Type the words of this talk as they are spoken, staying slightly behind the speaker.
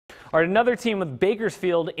All right, another team with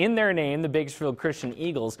Bakersfield in their name, the Bakersfield Christian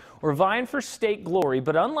Eagles, were vying for state glory,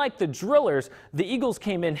 but unlike the Drillers, the Eagles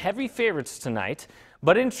came in heavy favorites tonight.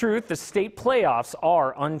 But in truth, the state playoffs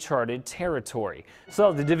are uncharted territory.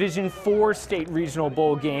 So the Division IV State Regional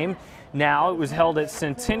Bowl game, now it was held at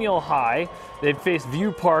Centennial High. They'd face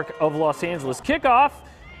View Park of Los Angeles. Kickoff.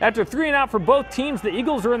 After 3 and out for both teams, the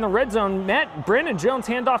Eagles are in the red zone. Brandon Jones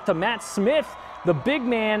handoff to Matt Smith, the big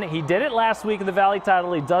man. He did it last week in the Valley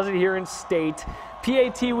title. He does it here in state.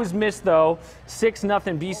 PAT was missed, though.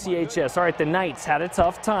 6-0 BCHS. All right, the Knights had a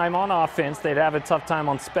tough time on offense. They'd have a tough time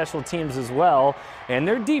on special teams as well. And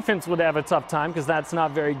their defense would have a tough time because that's not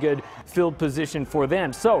very good field position for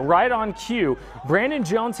them. So right on cue, Brandon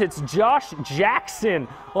Jones hits Josh Jackson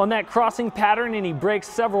on that crossing pattern, and he breaks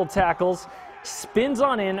several tackles. Spins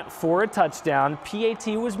on in for a touchdown. PAT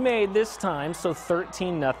was made this time, so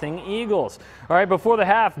 13-0 Eagles. All right, before the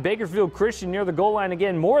half, Bakersfield Christian near the goal line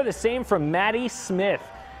again. More of the same from Matty Smith.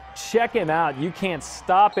 Check him out. You can't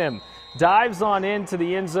stop him. Dives on into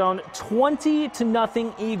the end zone.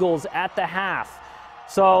 20-0 Eagles at the half.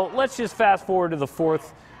 So let's just fast forward to the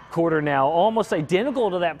fourth quarter now. Almost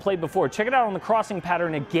identical to that play before. Check it out on the crossing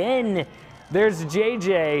pattern again. There's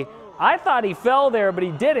JJ. I thought he fell there, but he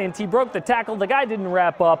didn't. He broke the tackle. The guy didn't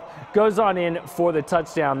wrap up. Goes on in for the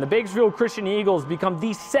touchdown. The Bakersfield Christian Eagles become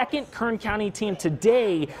the second Kern County team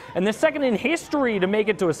today and the second in history to make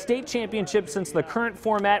it to a state championship since the current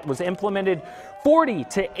format was implemented.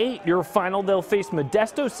 40-8 your final. They'll face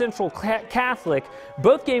Modesto Central Catholic.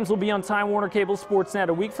 Both games will be on Time Warner Cable Sportsnet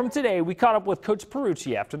a week from today. We caught up with Coach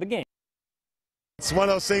Perucci after the game. It's one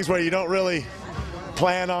of those things where you don't really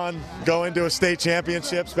plan on going to a state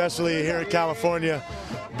championship, especially here in California,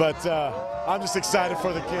 but I'm just excited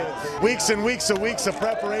for the kids. Weeks and weeks of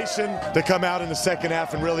preparation to come out in the second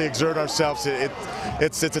half and really exert ourselves.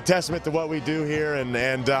 It's a testament to what we do here, and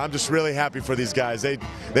I'm just really happy for these guys. They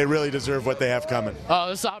really deserve what they have coming.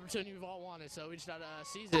 This is the opportunity we've all wanted, so we just got to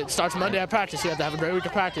seize it. It starts Monday at practice. You have to have a great week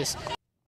of practice.